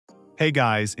Hey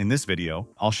guys, in this video,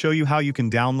 I'll show you how you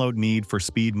can download Need for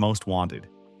Speed Most Wanted.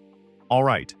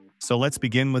 Alright, so let's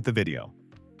begin with the video.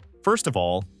 First of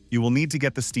all, you will need to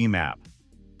get the Steam app.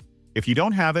 If you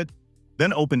don't have it,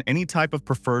 then open any type of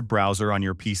preferred browser on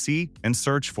your PC and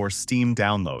search for Steam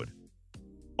Download.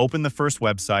 Open the first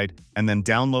website and then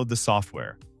download the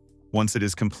software. Once it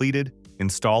is completed,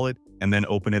 install it and then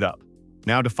open it up.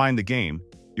 Now to find the game,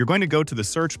 you're going to go to the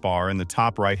search bar in the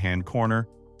top right-hand corner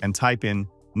and type in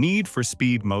Need for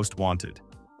Speed Most Wanted.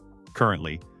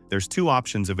 Currently, there's two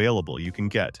options available you can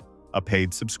get, a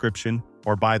paid subscription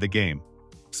or buy the game.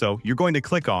 So you're going to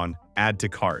click on Add to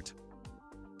Cart.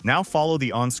 Now follow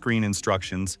the on-screen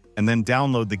instructions and then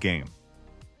download the game.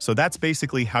 So that's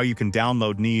basically how you can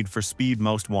download Need for Speed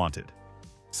Most Wanted.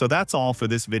 So that's all for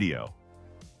this video.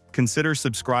 Consider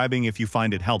subscribing if you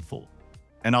find it helpful,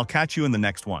 and I'll catch you in the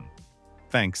next one.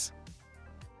 Thanks.